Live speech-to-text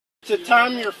To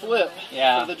time your flip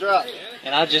for the drop.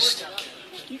 And I just...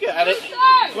 You got it.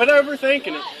 Quit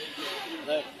overthinking it.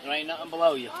 Look, there ain't nothing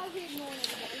below you.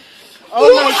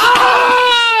 Oh my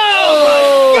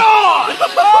God!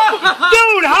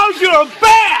 Dude, how's your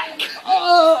back?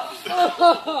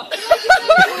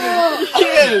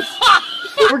 Yes!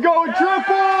 We're going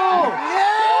triple!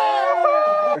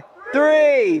 Yeah!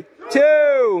 3,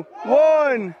 2,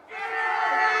 1.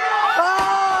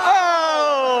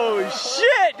 Oh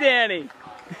shit, Danny!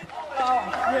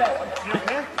 Oh shit.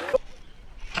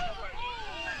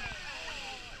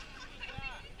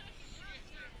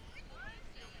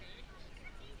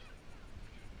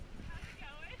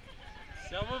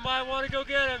 Someone might want to go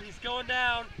get him. He's going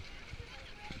down.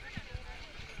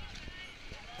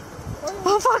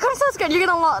 Oh fuck, I'm so scared. You're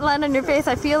gonna land on your face.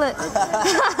 I feel it.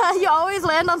 You always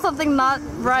land on something not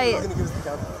right.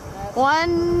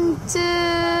 1, 2, 3.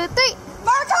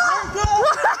 Marco!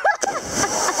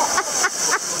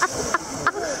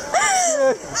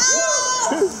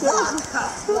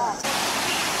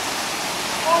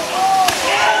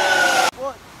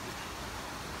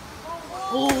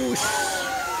 Oh,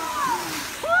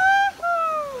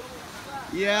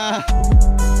 yeah. Yeah!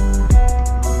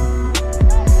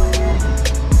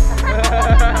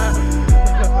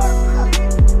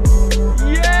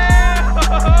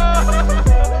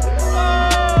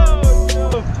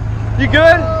 You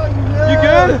good? You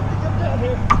good?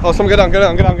 Oh, someone get on.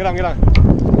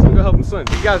 Someone go help him swim.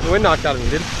 You got the wind knocked out of him,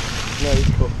 dude. No, he's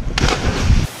cool.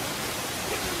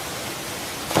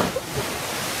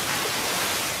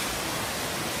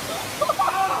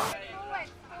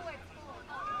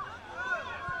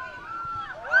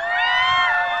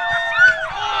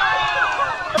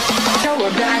 We're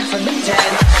back from the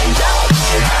dead.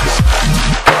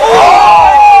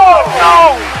 Oh! No!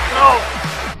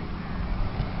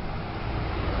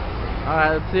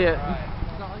 Alright, let's see it.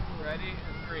 Ready?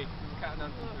 3. We're counting down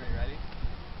from 3. Ready?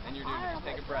 And you're doing just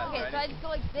take a breath. Okay, Ready? so I just go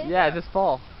like this? Yeah, just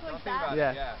fall. Don't think about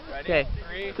Yeah. it. Yeah. Ready? Okay.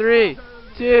 3,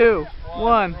 2,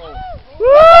 1.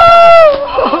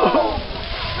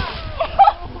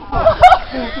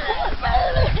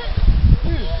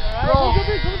 roll.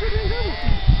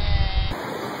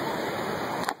 Woo!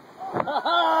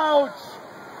 Ouch!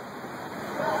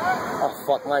 Oh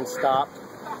fuck, mine stopped.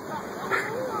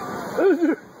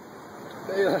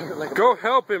 Go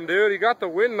help him, dude. He got the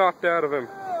wind knocked out of him.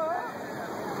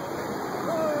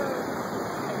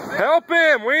 Help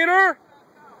him, Wiener!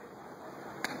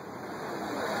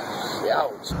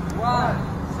 Ouch.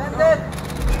 1. Send it.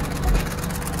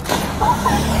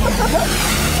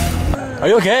 Are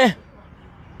you okay?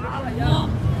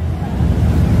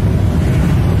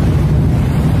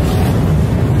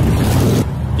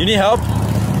 You need help?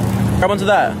 Grab onto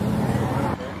that.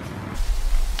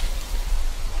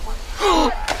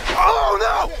 Oh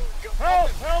no!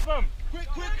 Help him! Quick!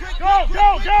 Go!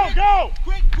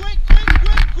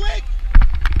 Quick!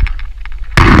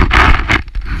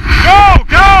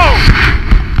 Go!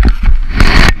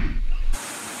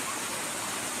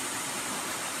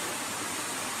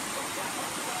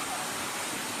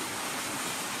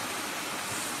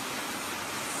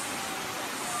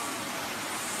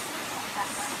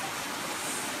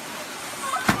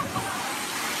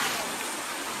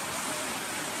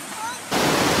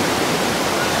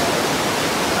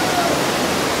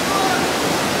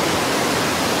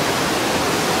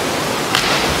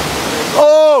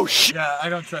 Oh shit! Yeah, I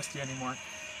don't trust you anymore.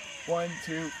 1,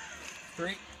 2,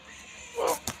 3.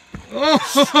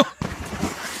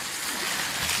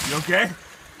 You okay?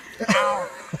 Ow.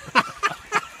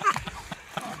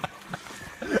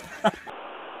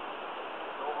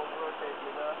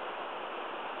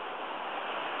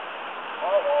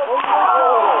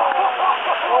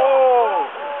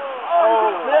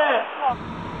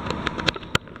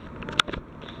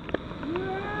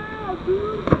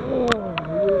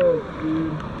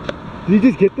 Did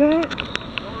you just get that?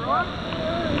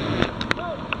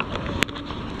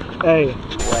 Hey.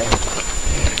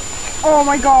 Oh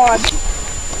my god.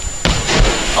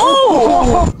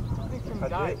 Oh!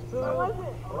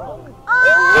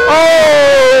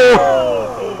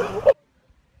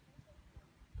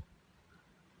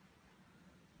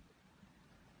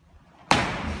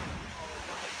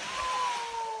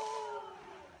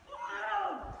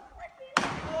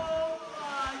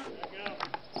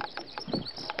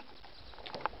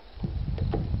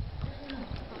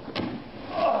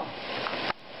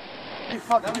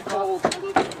 Fucking cold.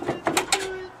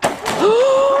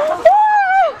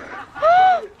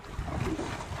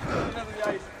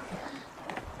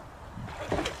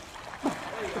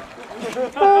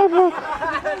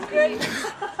 That's great.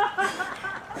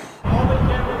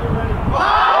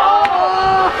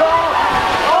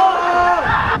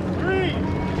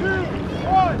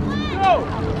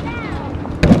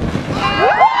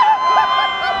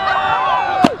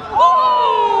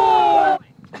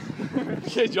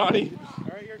 Okay, Johnny.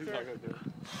 Alright, your turn.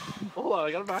 Hold on,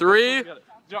 I gotta back. 3,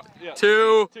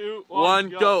 2, 1,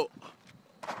 go.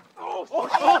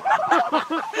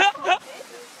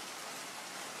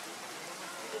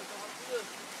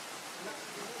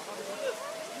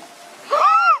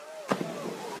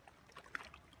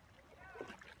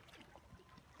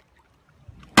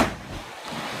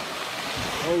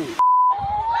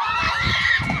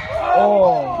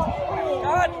 Oh.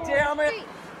 God damn it.